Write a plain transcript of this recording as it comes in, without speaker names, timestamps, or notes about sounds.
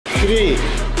3.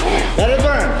 Let it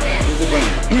burn.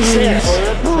 6.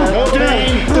 No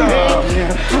pain. 8.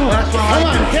 Last one. Come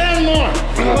on, 10 more.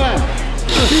 1,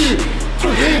 2,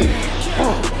 3.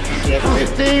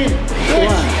 15. 1,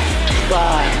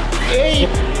 5, 8.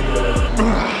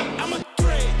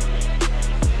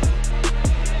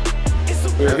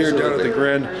 We're here down at the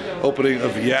grand opening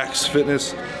of Yaks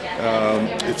Fitness.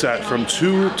 It's at from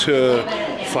 2 to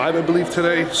 5, I believe,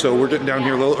 today. So we're getting down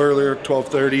here a little earlier,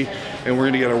 12:30, and we're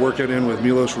gonna get our workout in with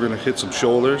Milos. We're gonna hit some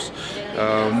shoulders.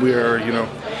 We are, you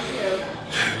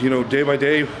know, day by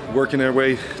day working our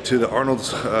way to the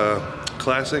Arnold's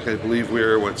Classic. I believe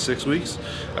we're, what, 6 weeks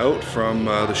out from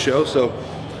the show. So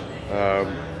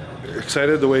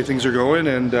excited the way things are going,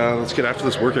 and let's get after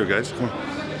this workout, guys. Come on.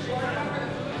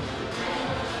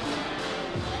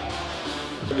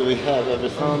 Do we have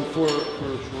everything? For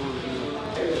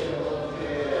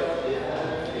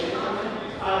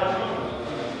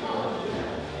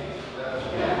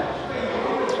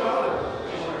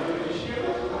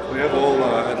we have all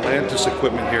Atlantis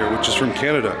equipment here, which is from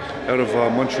Canada, out of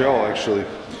Montreal actually.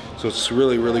 So it's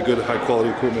really, really good, high quality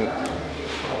equipment.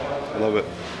 I love it.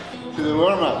 To the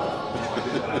warm up.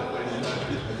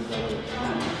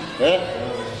 Yeah?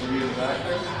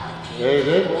 Very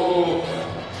good.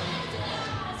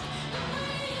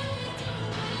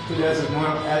 Tú le haces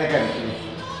more elegantly.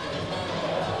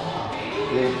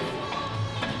 Yeah.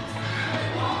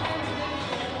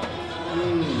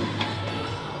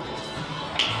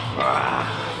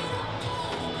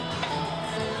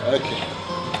 Okay.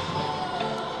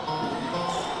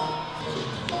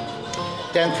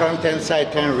 10 front, 10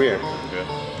 side, 10 rear. Okay.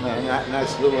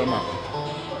 Nice little warm up.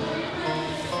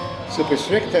 Super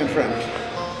strict 10 front.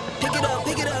 Pick it up,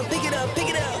 pick it up, pick it up, pick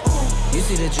it up. You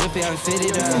see the drippy, I'm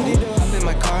fitted up. Hop in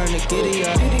my car and the giddy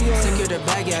up. Secure the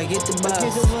bag, yeah, I get the bus.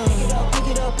 Pick it up, pick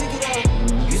it up, pick it up.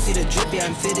 You see the drippy,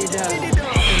 I'm fitted up. Hop in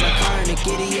my car and the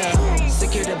giddy up.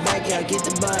 Secure the bag, yeah, I get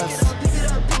the bus. Pick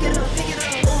it up, pick it up, pick it up.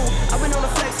 I've been on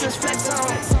the flex since flex on.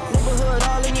 Neighborhood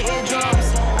all in your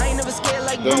eardrums. I ain't never scared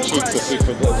like Don't cheat the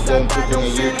people that don't put in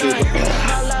a YouTube.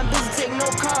 My line busy, take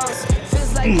no calls.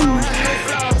 Feels like I don't have no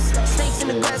flaws. Snakes in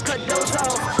the grass, cut those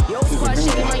off. Yo, squad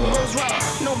shady, my nose raw.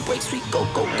 No breaks, we go,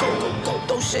 go, go, go, go.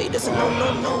 Throw shade, that's a no,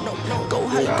 no, no, no, no. Go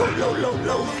high, go low, low,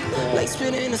 low. Like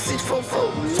spinning in a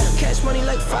 644. Cash money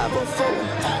like 504.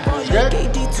 Ball like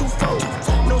AD24.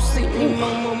 No sleep, need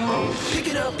more, more, more. Pick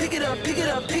it up, pick it up, pick it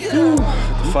up, pick it up.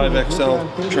 5XL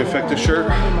trifecta shirt.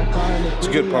 It's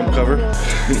a good pump cover.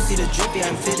 You see the drippy,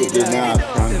 I'm fitted up.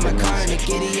 Up in my car and the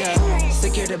giddy up.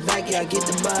 Secure the bag, yeah, I get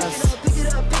the bus. Pick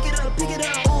it up, pick it up, pick it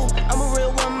up. Ooh, I'm a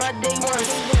real one, my day ones.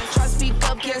 Try speak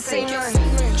up, can't say none.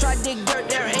 Try dig dirt,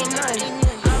 there ain't none.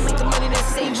 I make the money that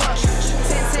save up.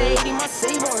 10 to 80, my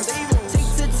save ons. Take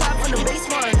to the top on the base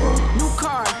one. New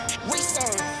car, race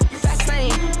on. Fast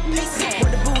lane, pace on.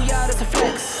 With the booyah, that's a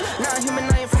flex. Non-human, I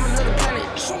ain't from another planet.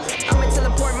 I'ma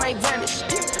teleport my advantage.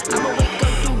 I'ma wake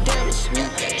up, do damage.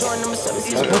 Join number 7,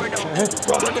 see sport though.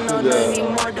 Working all night, need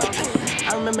more though. I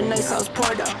remember nights I was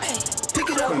poor though. Pick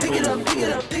it up, pick it up, pick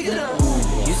it up, pick it up.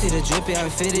 You see the drippy, I'm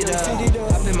fitted up.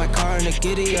 Hop in my car and the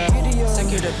giddy up.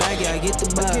 Secure the bag, yeah, I get the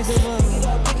bus. Pick it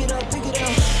up, pick it up, pick it up.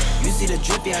 You see the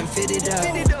drippy, I'm fitted up.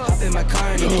 Hop in my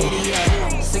car and the giddy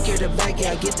up. Secure the bag,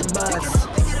 yeah, I get the bus.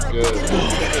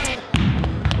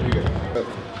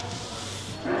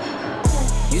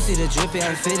 You see the drippy,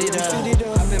 I'm fitted up.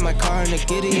 Hop in my car and the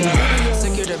giddy up.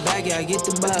 Secure the bag, yeah, I get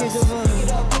the bus. Pick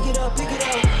it up, pick it up, pick it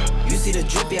up. You see the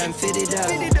drippy, I'm fitted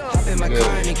up. Hop in my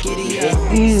car and the giddy up.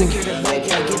 Secure the bag,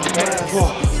 yeah, I get the bus.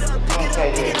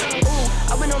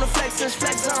 I've been on the flex since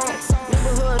flex on.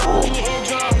 Neighborhood all in your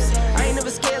eardrums. I ain't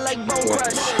never scared like Bone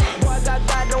Crush. Boy, I got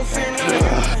God, don't fear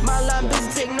none. My line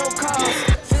busy, take no calls.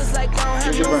 Feels like I don't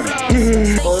have no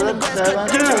flaws. Snakes in the grass, cut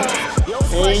those. Yo,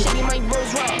 squad shady, my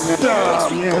bros raw.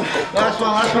 Last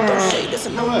one, last one. That's a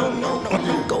no, no, no, no,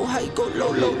 no. Go high, go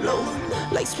low, low, low.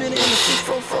 Like spinning in a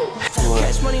 644.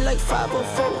 Cash money like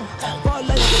 504. Ball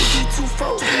like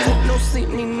AD24. No sleep,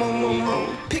 need more, more, more.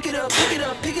 Pick it up, pick it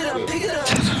up, pick it up, pick it up.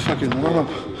 Fucking warm up.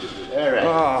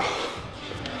 Alright.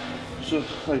 So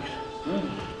like.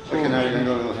 Okay, now you're gonna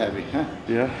go a little heavy, huh?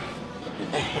 Yeah.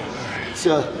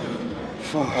 So,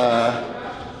 you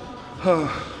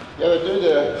ever do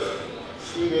the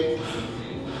seated?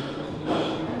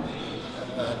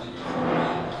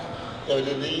 You ever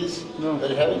do these? No.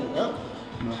 Very heavy? No?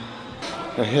 No.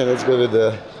 Okay, let's go to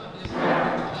the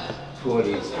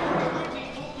 40s.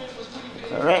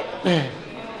 All right. Here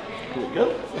we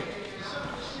go.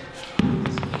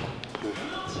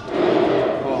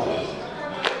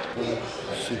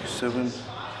 6, 7,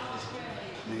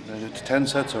 8, 9, it's 10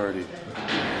 sets already.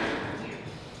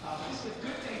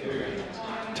 Here we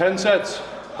 10 sets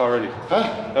already. Huh?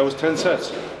 That was 10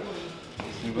 sets.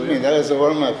 I mean, that was a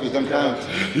warm-up. You don't count.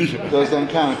 Those don't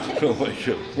count. Oh my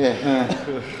God.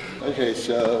 Yeah. Okay,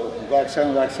 so wax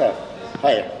on, wax up.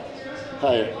 Higher.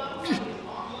 Higher.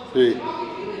 3.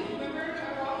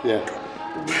 Yeah.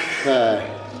 5,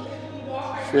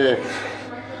 6,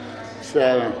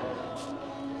 7,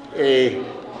 8,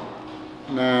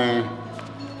 9.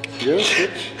 Good.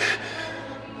 Switch.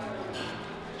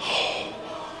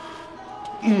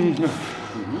 All right,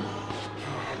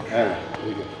 here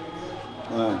we go.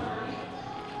 1,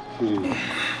 2.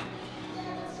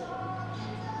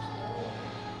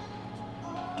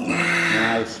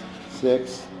 Nice.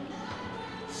 6,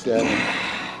 7.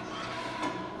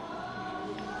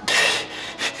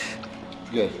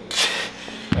 Good.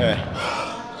 All right.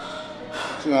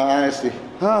 So now, honestly,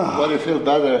 what do you feel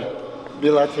better,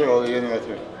 bilateral or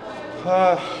unilateral?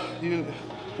 I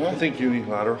think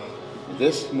unilateral.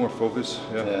 This? More focus.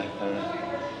 Yeah. Yeah.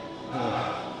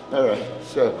 All right.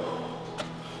 So,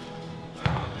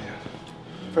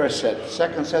 first set.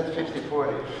 Second set,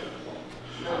 50-40.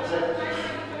 Third set,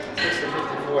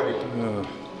 60-50-40.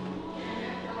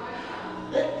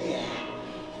 Yeah.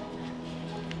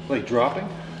 Like dropping?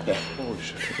 Yeah. Holy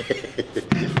shit.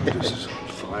 This is on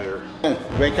fire.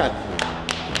 Wake up.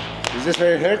 Is this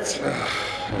where it hurts?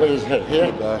 Where does it hurt?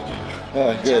 Here? Back.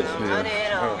 Oh, good. Yeah.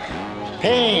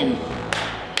 Pain.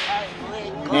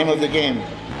 Name of the game. All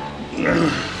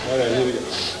right, here we go.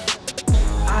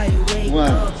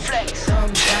 1,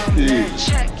 2, 3,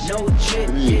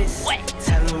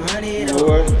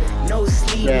 4,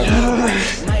 7,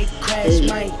 8,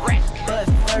 9,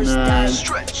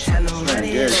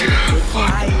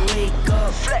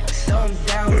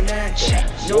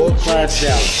 10. Old class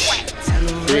down.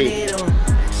 3,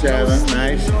 7,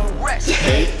 nice.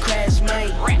 8,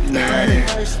 9,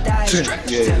 10.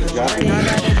 Yeah, got it.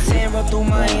 Roll through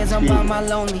my hands, I'm by my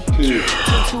lonely. 2,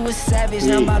 To a savage,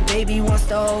 now my baby wants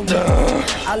to hold me.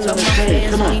 I love my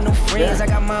fans, I need no friends, I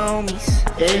got my homies.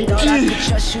 8, Thought I could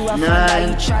trust you, I found out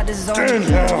you tried to zone me.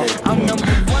 I'm number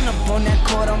 1 up on that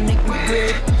court, I'll make me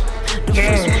good. The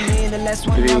first one in, the last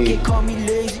one out, can't call me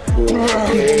lazy. Put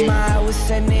my hours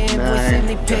sending invoice and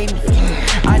they pay me.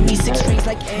 I need 6 rings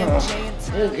like MJ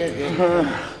and good.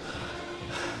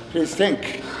 Please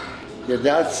think. Your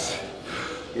doubts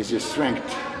is your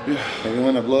strength. And you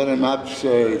want to blow them up so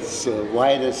it's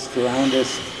widest,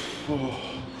 roundest.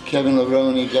 Kevin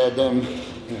Levrone got them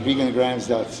vegan Grimes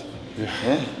dots.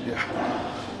 Yeah?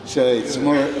 So it's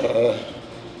more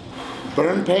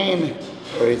burn pain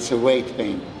or it's a weight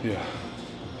pain? Yeah.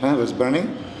 Huh? It was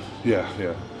burning? Yeah.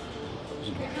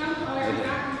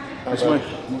 That's my.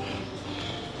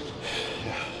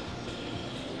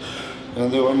 You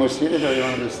want to do one more seated or you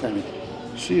want to do standing?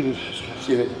 Seated.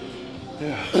 Seated.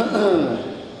 Yeah.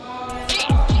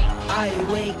 I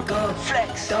wake up,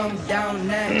 flex, thumb down,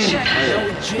 neck, check, no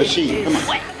drip, Machine, come on.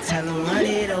 Tell them run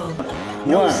it up.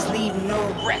 No 1, sleep, no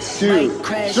rest. 2, Might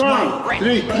crash, strong. might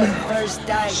 3, first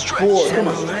die. 4, come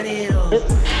on. Run it up.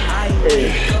 I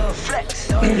wake up, flex,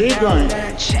 thumb Keep down, going.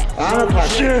 neck, check, Arnold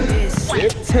posture.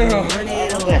 Tell them run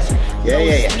it up.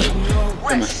 Yeah. Come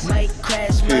on. Might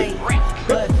crash, might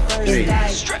first 3,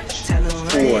 die. Tell them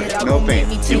run it 4, up. no pain.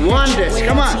 You won this,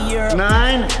 come on.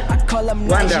 9, Call them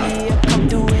 1 down. Nigeria, come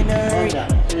through in a hurry.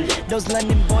 Those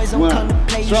London boys don't 1, come to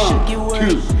play, you strong. should get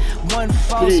worried. 2, One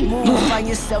false 3, move, find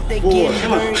yourself, they 4, get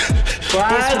come on. hurt. 5,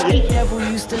 That's what the devil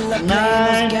used to love 9,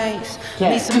 playing those games. 10.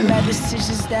 Made some bad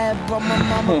decisions that brought my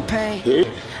mama pain.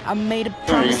 I made a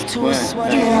promise to her, swore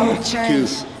that I would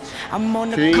change. I'm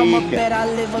on the come up, bet I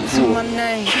live up to my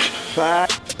name. 5.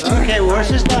 Okay,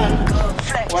 worst is done.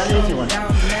 One easy one.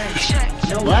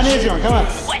 One easy one, come on.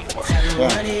 Yeah.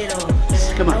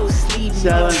 Come on.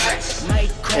 7,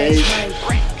 8,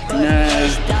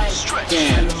 9,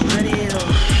 10.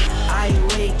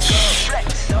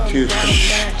 2,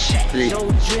 3, 4,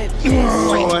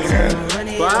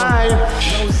 5,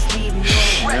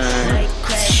 9.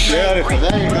 Beautiful,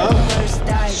 there you go.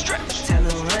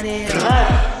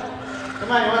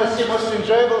 Come on, you want to see most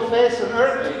enjoyable face on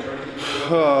earth?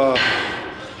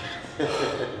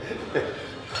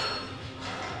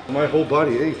 My whole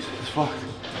body aches. It's fucked.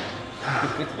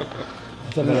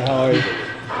 Doesn't matter how hard.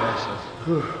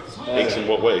 Aches in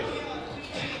what way?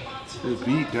 It's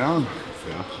beat down.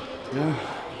 Yeah.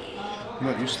 I'm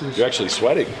not used to this. You're actually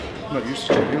sweating. I'm not used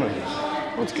to feeling like this.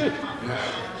 Oh, it's good.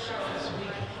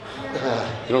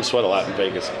 You don't sweat a lot in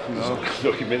Vegas. No.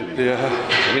 No humidity. Yeah.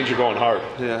 That means you're going hard.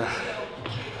 Yeah.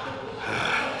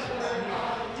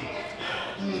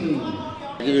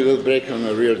 I'll give you a little break on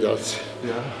the rear dots.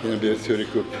 Yeah. You're gonna be able to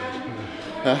recoup.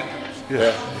 Huh?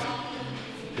 Yeah.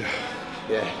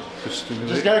 Yeah. Just stimulate.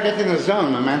 Just gotta get in the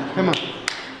zone, my man. Come on.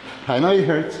 I know it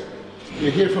hurts.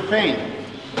 You're here for pain.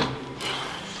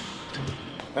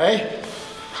 Right?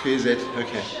 Squeeze it.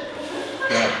 Okay.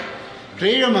 Good.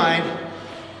 Clear your mind.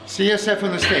 See yourself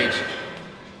on the stage.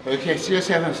 Okay, see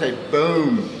yourself on the stage.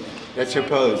 Boom. That's your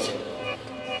pose.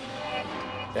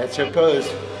 That's your pose.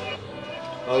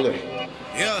 All the way.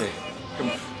 Yeah. Okay. Come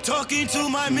on. Talking to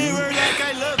my mirror like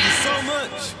I love you so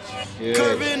much. Good.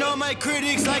 Curving on my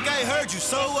critics like I heard you,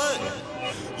 so what?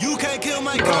 You can't kill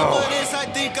my confidence, I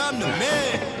think I'm the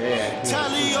man. Yeah.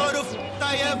 Tally all the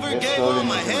I ever Yes, gave slowly. on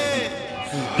my head.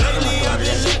 Lately I've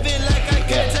been living like I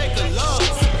can't take a loss.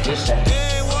 Just They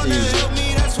ain't wanna help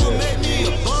me, that's what made me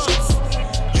a boss.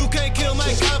 You can't kill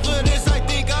my confidence, I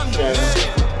think I'm the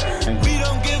man. We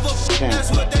don't give a f,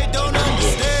 that's what they don't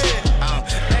understand. I'm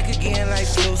back again like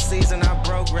flu season, I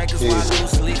broke records while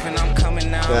loose leaving. I'm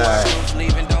coming out, while loose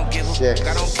leaving, don't give a f,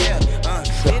 I don't care.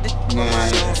 Hit it on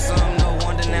my own some, no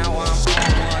wonder now I'm on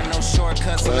one. No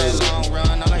shortcuts in that long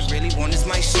run, all I really want is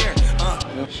my share.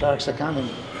 Sharks are coming.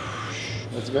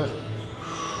 Let's go.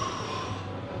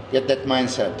 Get that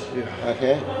mindset. Yeah.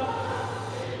 Okay?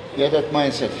 Get that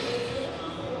mindset.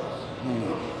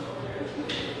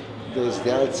 Those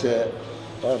delts are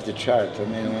off the chart. I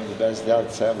mean, one of the best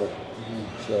delts ever.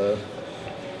 So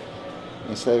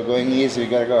instead of going easy, we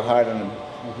gotta go hard on them.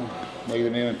 Make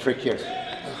them even trickier.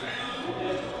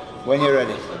 When you're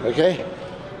ready. Okay?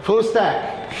 Full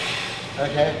stack.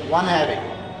 Okay? One heavy.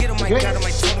 Get on my God, on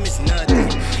my totem is nothing.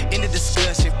 In the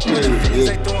discussion, put the feelings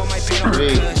I throw on my pain on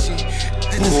percussion.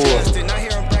 The disgusting, I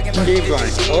hear I'm bragging about Keep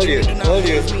going. Hold you. Hold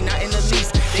you.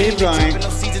 Keep going.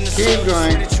 Keep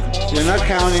going. You're not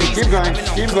counting. Keep going.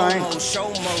 Keep going.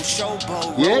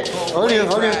 Yeah. Hold you.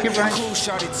 Hold you. Keep going.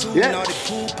 Yeah.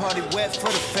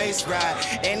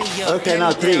 Okay,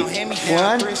 now 3.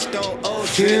 1,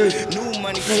 2, 3.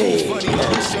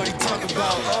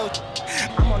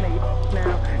 I'm on the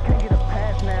now, can't get a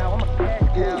pass now. I'm a cash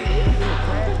cow,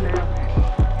 trash now,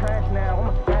 trash now. I'm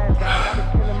a fast guy. I've been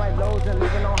killing my lows and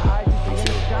living on highs. You can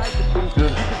energize the beast. You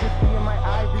can just see in my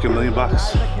eyes. Like $1 million.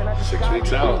 6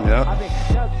 weeks out. Yeah. I've been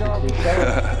duck dog. My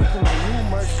new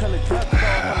merch color truck dog.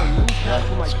 I'm a new truck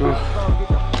for my truck song. Get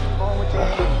the f on with your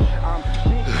head. I'm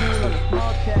big cool on the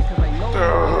small cat cause I know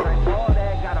that I saw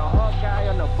that. Got a hawk guy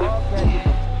on the ball cat. Get the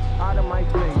f out of my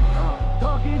face.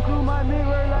 Talking to my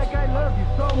mirror like I love you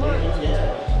so much.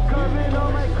 Curving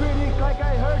on my critics like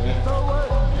I heard you, so what?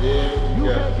 You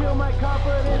can't kill my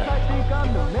confidence, I think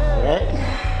I'm the man. Right?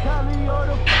 Tally all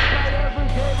the f I ever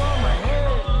gave on my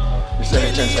head. You say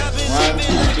 10 seconds. 1,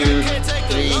 2,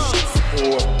 3,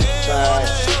 4, 5,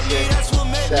 6,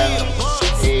 7,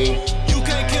 8, 9,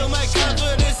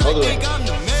 10. All the way.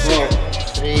 4,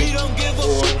 3,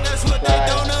 4, 5,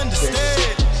 6,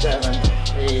 7,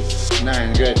 8,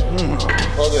 9. Good.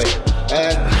 All the way.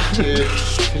 1, 2,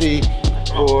 3,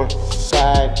 4,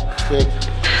 5, 6,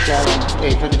 7,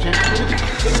 8. For the chin.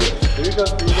 Here you go.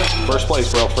 Here you go. First place,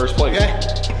 bro. First place. Okay.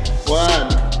 1,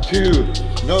 2.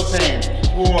 No pain.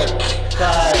 4,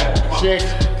 5, 6,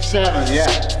 7.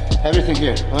 Yeah. Everything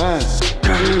here. 1,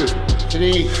 2,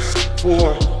 3,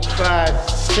 4, 5,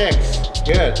 6.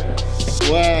 Good.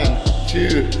 1,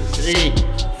 2, 3,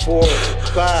 4,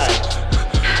 5.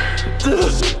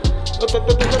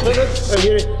 I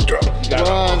hear it.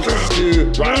 1,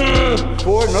 2,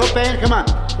 4. No pain. Come on.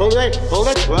 Hold it. Hold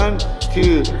it. 1,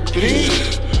 2, 3.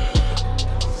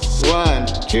 1,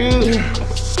 2.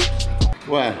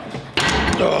 1.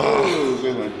 Oh,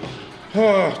 good one.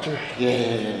 Oh, dude.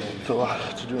 Yeah. That's a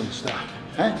lot to do in the stack.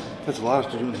 Huh? That's a lot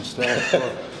to do in the stack.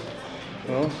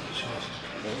 Well,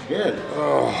 That's good.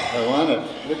 Oh, I want it.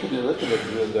 Look at it. Look at it.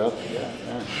 Build up. Yeah.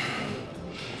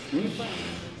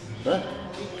 What?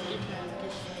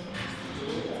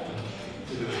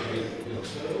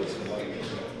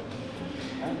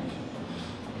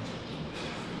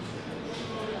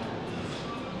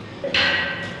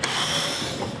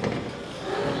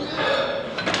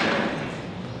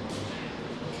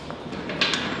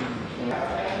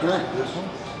 this one?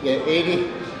 Yeah,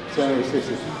 80, 70,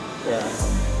 60. Yeah,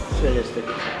 straight stick.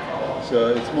 So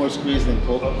it's more squeezed than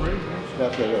pulled.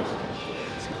 That's what it is.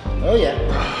 Oh yeah.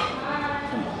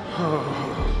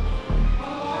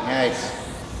 Nice.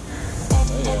 Oh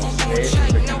yeah.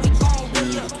 Straight.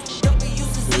 2,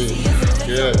 3.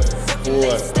 Good.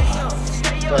 4,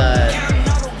 5,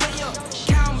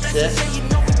 6,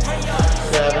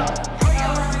 7,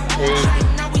 8,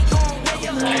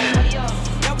 9.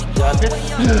 Drop it.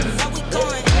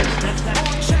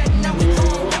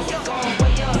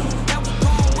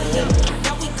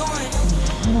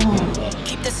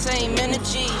 Keep the same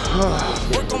energy.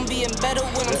 Work on being better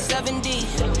when I'm 70.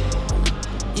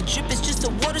 Your trip is just a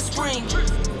spring.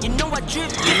 You know I drip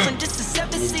different, this is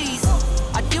 7 seas.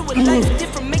 I deal with life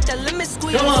different, make that lemon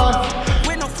squeeze. Come on.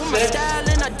 We're known for my style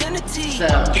and identity.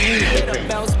 7, Better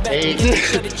bounce back 8. and get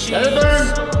to the cheese. Let it burn.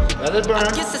 Let it burn.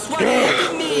 Guess that's why they look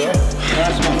at me.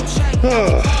 Last one.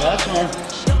 Last one.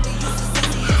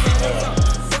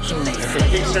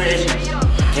 Okay, big striations.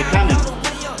 They're coming.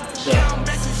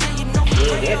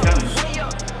 They're coming.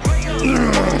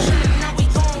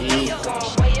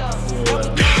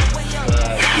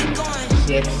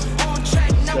 6,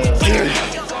 7,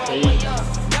 8.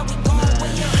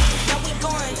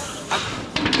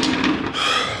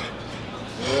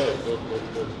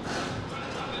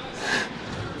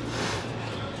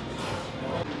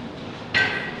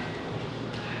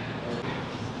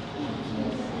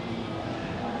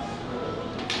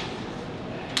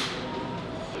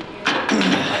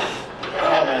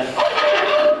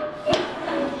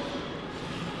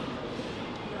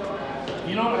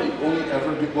 You know, I only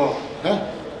ever do, well, Huh?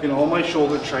 in all my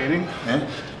shoulder training, Huh?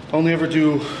 I only ever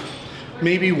do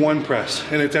maybe one press,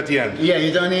 and it's at the end. Yeah,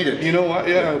 you don't need it. You know what?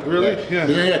 Yeah, really? Yeah.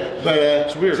 You don't need it. But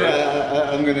it's weird, right?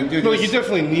 I'm gonna do No, this. you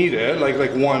definitely need it, like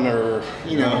one or,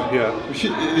 You know. yeah.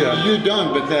 Yeah. You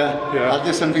don't, but Yeah. I'll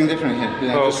do something different here. You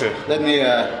know, Oh, just okay. Let me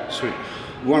Sweet.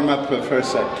 warm up for a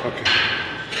sec. Okay.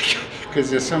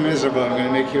 Because you're so miserable, I'm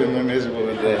gonna make you more miserable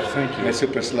with Thank you. my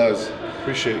super slows.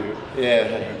 Appreciate you.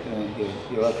 Yeah,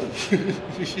 you're welcome.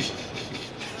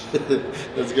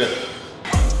 That's good.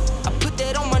 I put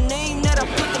that on my name, that I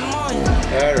put them on.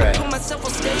 All right. Put myself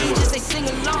on stage as they sing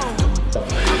along. I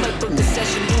might book the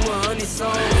session, do 100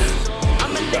 songs.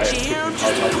 I'ma let you hear them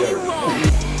just to prove you wrong.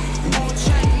 On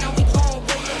track, now we gon'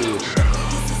 way up.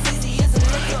 This is easy as a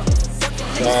layup.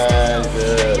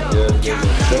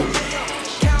 Good.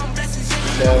 count blessings,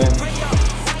 7, pray up,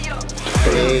 way up.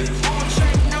 8. On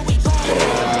track, now we gon' way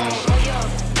up.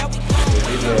 Now we gon'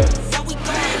 way up. Now we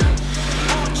gon'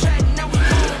 on track, now we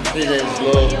gon' 3 days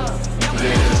low. 3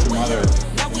 days tomorrow.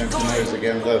 And then tomorrow's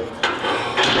again low.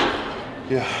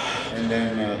 Yeah. And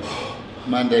then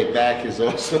Monday back is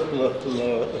also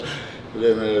low.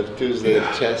 Then Tuesday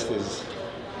chest is.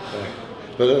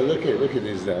 But look at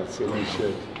these dots. Let me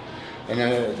show. And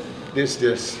this.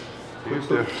 Right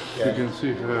there. Yeah. You can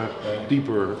see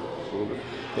deeper a little bit.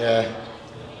 Yeah.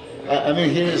 I mean,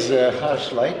 here's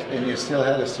harsh light, and you still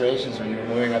have the striations when you're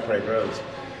moving upright rows.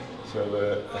 So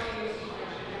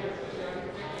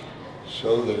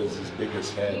shoulder is as big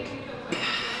as head.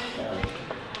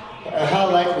 How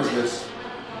light was this?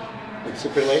 Like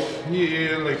super light?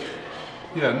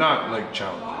 Yeah, not like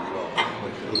challenging at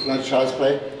all. It's not child's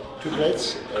play? 2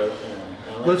 plates?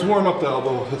 Let's warm up the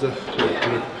elbow with the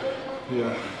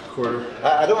quarter.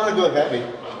 I don't want to go heavy.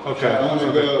 Okay. I want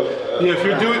to go. Yeah,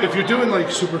 if you're doing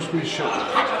like super squeeze shit.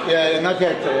 Yeah, not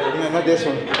that. Not this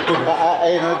one.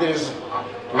 I know there's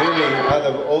really out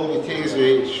of all the things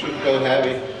we should go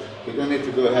heavy. We don't need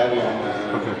to go heavy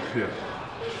on Okay.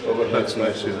 Yeah. overhead. That's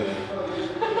nice. slashes.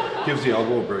 Yeah. Gives the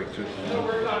elbow a break too.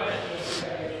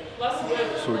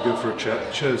 So we're good for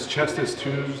chest. Chest is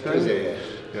Tuesday. Tuesday,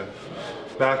 Yeah.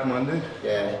 Back Monday.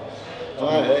 yeah.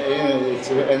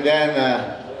 And then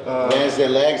Wednesday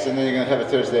legs, and then you're gonna have a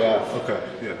Thursday off. Okay.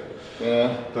 Yeah.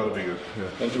 Yeah. That'll be good.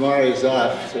 Yeah. And tomorrow is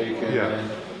off, so you can. Yeah.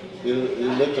 You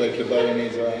look like your body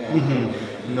needs right now.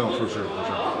 No, for sure.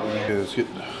 Okay, let's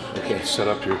get set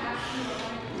up here.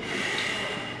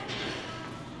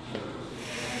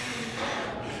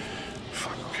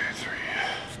 Fuck. Okay,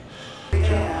 3.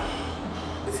 2.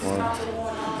 1.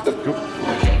 Go.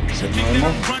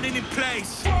 I'm running in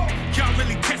place. Y'all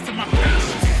really testing my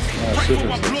patience. Right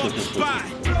before I blow up the spot,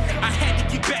 I had to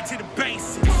get back to the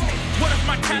basics. What if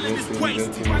my talent is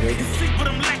wasted? You see what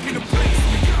I'm lacking in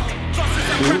placement. Thoughts as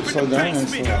I rap in the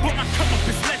basement, but my come up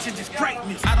is legend, is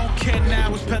greatness. I don't care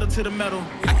now, it's pedal to the metal.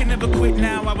 I can never quit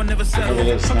now, I will never settle.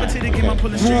 Up to the game, I'm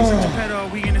pulling strings at the pedal.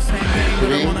 We in the same game,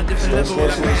 but I'm on a different level.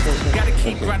 Gotta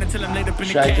keep grinding till I'm laid up in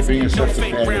the Try to bring yourself to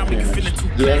fake brown, we can feel it too.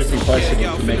 Do everything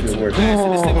possible to make it work.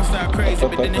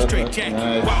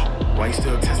 Why you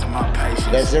still testing my patience?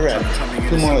 That's the wrap.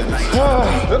 2 more of these. All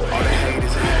the hate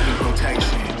is a heavy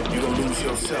rotation. You gon' lose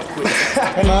yourself quick.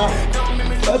 Come on.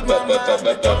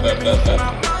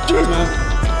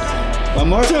 One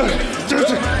more. Yeah,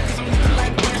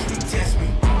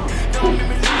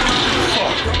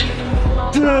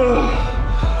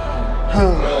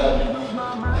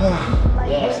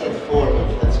 I said 4,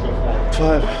 but let's go 5.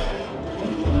 5.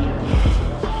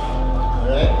 All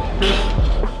right.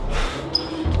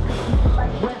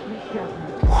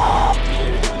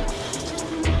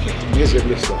 Here's your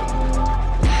list.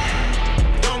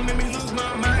 Don't make me lose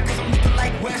my mind, 'cause I'm looking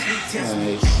like Wesley Tesla.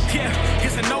 Nice. Yeah,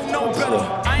 guess I know no better.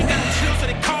 I ain't got no chill, so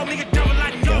they call me a devil, I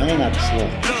know Line up slow.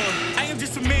 I am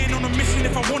just a man on a mission.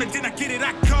 If I want it, then I get it,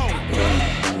 I go.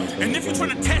 And if you're trying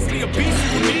to test me a beast,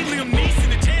 you will need Liam Neeson.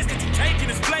 The chance that you're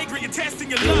taking is flagrant. You're testing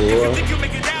your luck. If you think you'll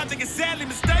make it out, think it's sadly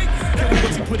mistaken.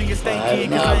 What you put in your steak in,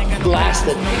 now blast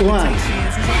it. 1,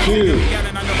 2,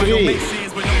 3.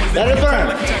 Let it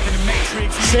burn.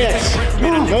 6.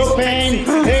 No pain.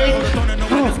 8.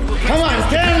 Come on,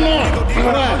 10 more.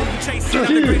 1,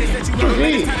 2,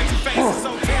 3, 4,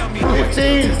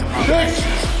 15,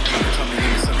 6,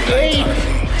 8.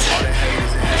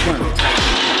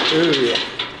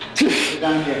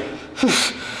 Down here.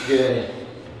 Good.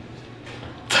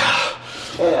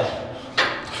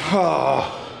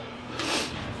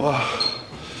 Wow.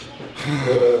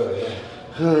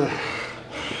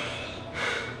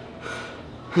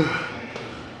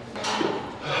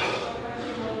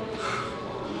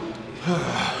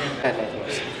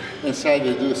 Inside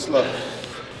you do slow.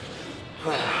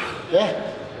 Yeah?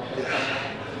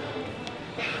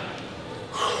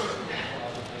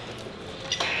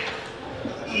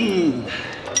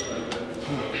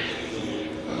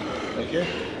 Okay?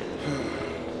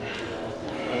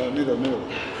 Middle.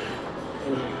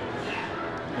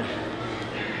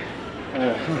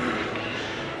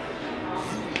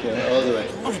 Okay, all the way.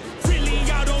 3,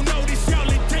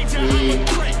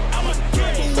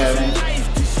 7,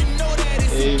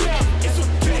 8.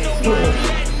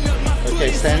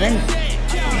 Okay, standing.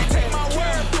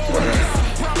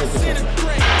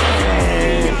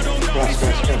 Cross.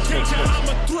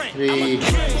 3, 5,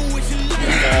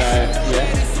 yeah.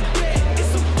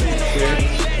 6,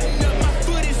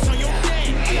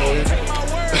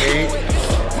 8,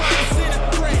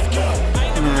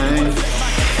 9.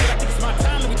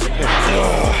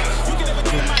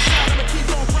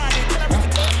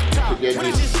 Get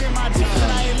this.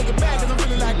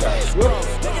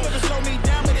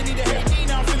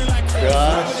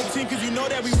 Cross.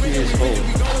 Squeeze, hold.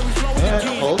 Yeah,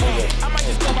 hold.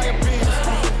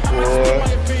 4.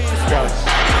 Cross.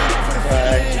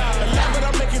 5.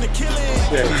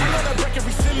 6.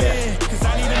 Yeah.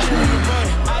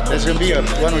 That's gonna be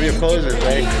one of your poses,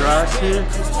 right? Cross here.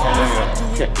 And then go.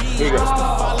 Okay, here you go.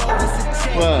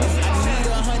 1,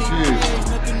 2,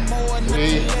 3,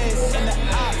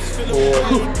 4.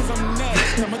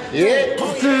 Yeah.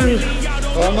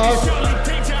 Almost.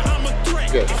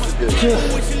 Good. There you go.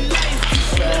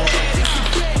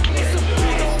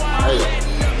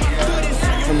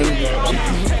 Come in.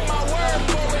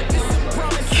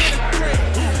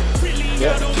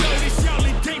 Yeah.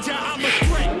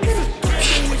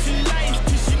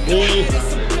 3,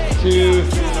 2,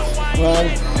 1.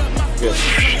 Good.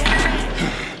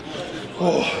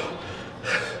 Oh.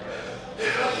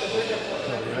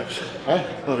 Huh?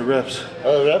 A lot of reps.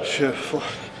 Other reps? Yeah. Fuck.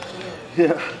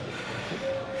 Yeah.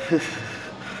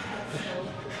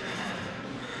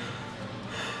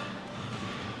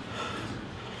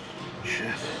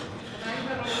 Shit.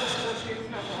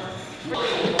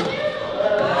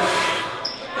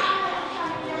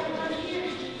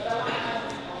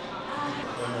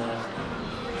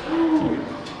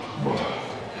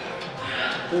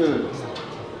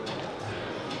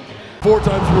 Four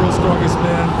times world's strongest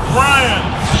man. Brian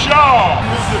Shaw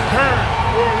is the current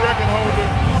world record holder.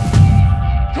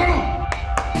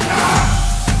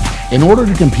 In order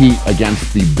to compete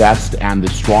against the best and the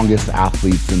strongest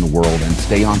athletes in the world and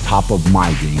stay on top of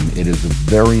my game, it is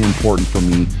very important for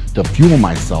me to fuel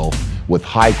myself with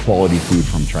high quality food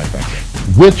from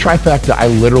Trifecta. With Trifecta, I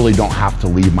literally don't have to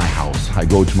leave my house. I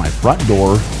go to my front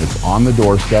door, it's on the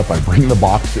doorstep, I bring the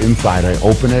box inside, I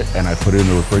open it, and I put it in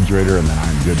the refrigerator, and then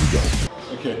I'm good to go.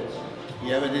 Okay.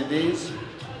 You ever did these?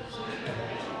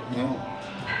 No?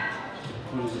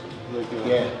 What is it? Like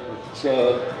Yeah.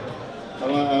 So, I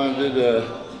want to do the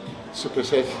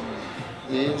superset.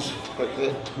 These, like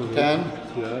that. 10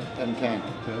 Yeah. and 10.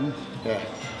 10. Yeah.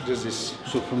 Just this.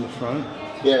 So from the front.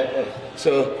 Yeah.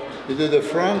 So, you do the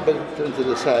front, but turn to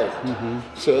the side.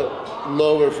 So,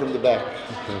 lower from the back.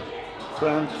 Okay.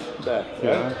 Front, back.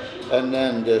 Yeah. Right? And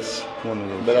then this. One of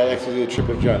those. But I like to do a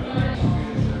triple jump.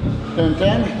 10, 10,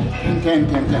 10, 10,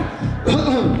 10, 10.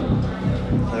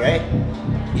 All right?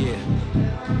 Yeah.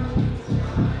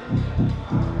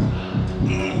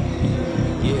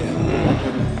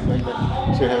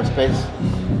 So you have space.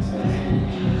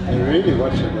 And really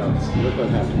watch your dogs. Look what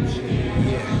happens.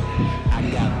 Yeah. I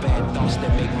got bad thoughts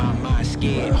that make my mind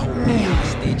scared. Hold me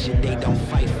hostage and they don't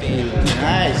fight fair.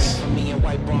 Nice. For me and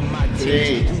wipe on my 3.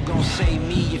 tears. Who gon' save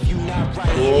me if you not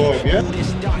right 4. here? Good. Through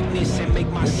this darkness and make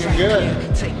my sight good.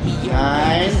 clear. Take me out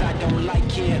 9. cause I don't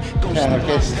like here. Go 10.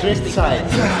 Okay, strict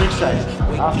sides. Strict sides.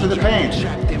 After the pain.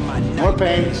 More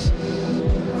pain.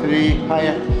 3.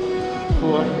 Higher.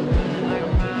 4.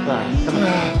 5. Come on.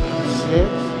 6,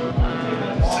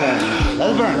 7. Let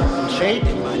it burn. 8,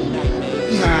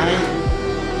 9.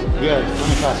 Good.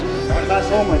 25.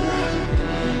 25. Oh my God.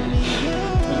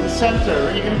 In the center,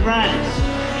 Regan grinds.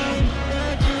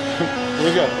 Here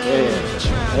we go. Yeah.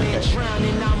 Okay.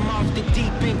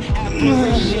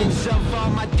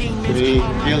 3.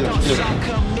 Feel it.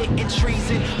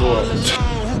 4.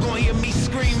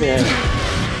 7.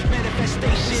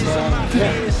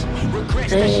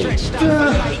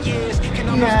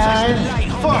 9.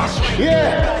 Fuck.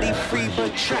 Yeah.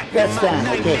 That's done.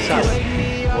 Okay, solid.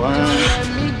 1,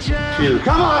 2.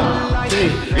 Come on. 3.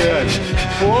 Good.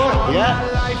 4. Yeah.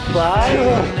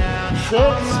 5,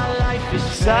 6,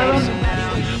 7.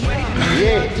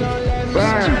 8.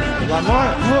 Burn. One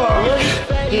more. Good.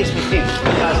 Here's 15.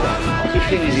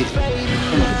 15 is easy.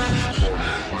 Come on.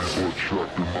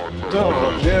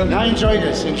 Oh, now enjoy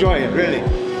this. Enjoy it, really.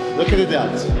 Look at the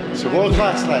delts. It's a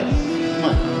world-class slide. Come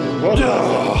on. World-class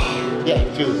slide. Yeah,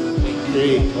 2,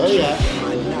 3. Oh, yeah.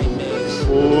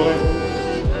 4,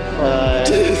 5,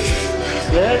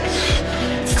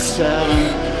 6, 7,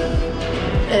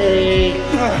 8,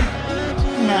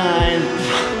 9.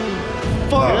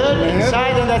 Good. And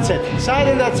side and that's it. Side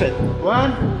and that's it.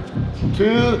 1,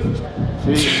 2,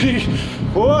 3,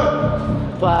 4,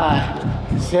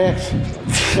 5, 6,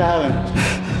 7.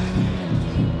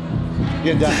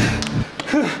 You're done.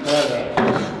 Okay.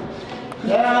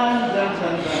 Done.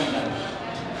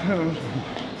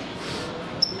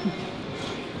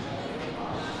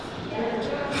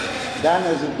 Done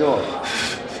as a door.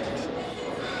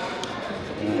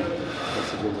 Yeah,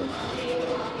 that's a good one.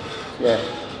 Yeah.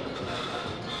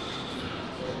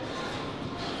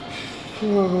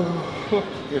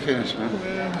 You're finished, man.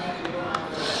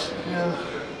 Yeah.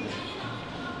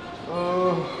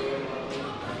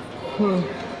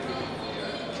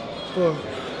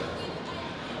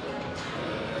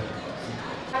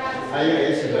 Are you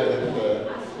asking about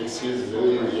the excuses? Oh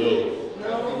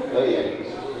yeah.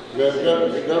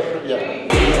 Go from, yeah.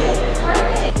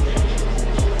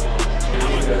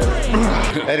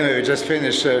 Anyway, we just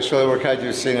finished shoulder workout.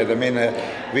 You've seen it. I mean,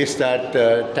 we start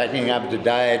tightening up the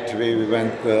diet. We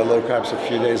went low carbs a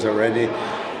few days already.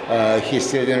 He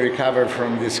still didn't recover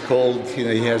from this cold. You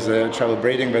know, he has trouble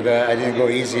breathing, but I didn't go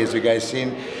easy, as you guys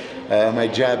seen. My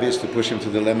job is to push him to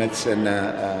the limits, and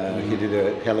he did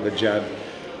a hell of a job.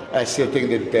 I still think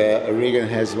that Regan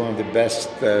has one of the best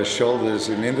shoulders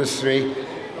in the industry.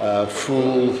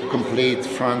 Full, complete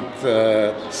front,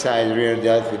 side, rear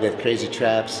delt with that crazy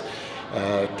traps,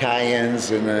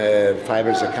 tie-ins, and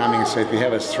fibers are coming. So if you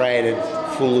have a striated,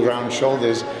 full round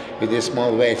shoulders with these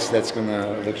small weights, that's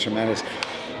gonna look tremendous.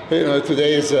 You know,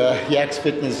 today is Yak's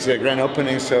Fitness grand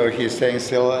opening, so he's staying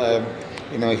still,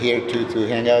 you know, here to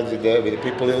hang out with the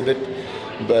people a little bit.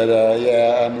 But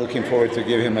yeah, I'm looking forward to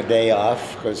give him a day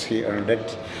off because he earned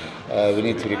it. We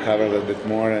need to recover a little bit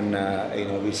more, and you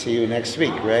know, we see you next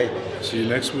week, right? See you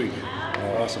next week.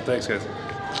 Awesome. Thanks, guys.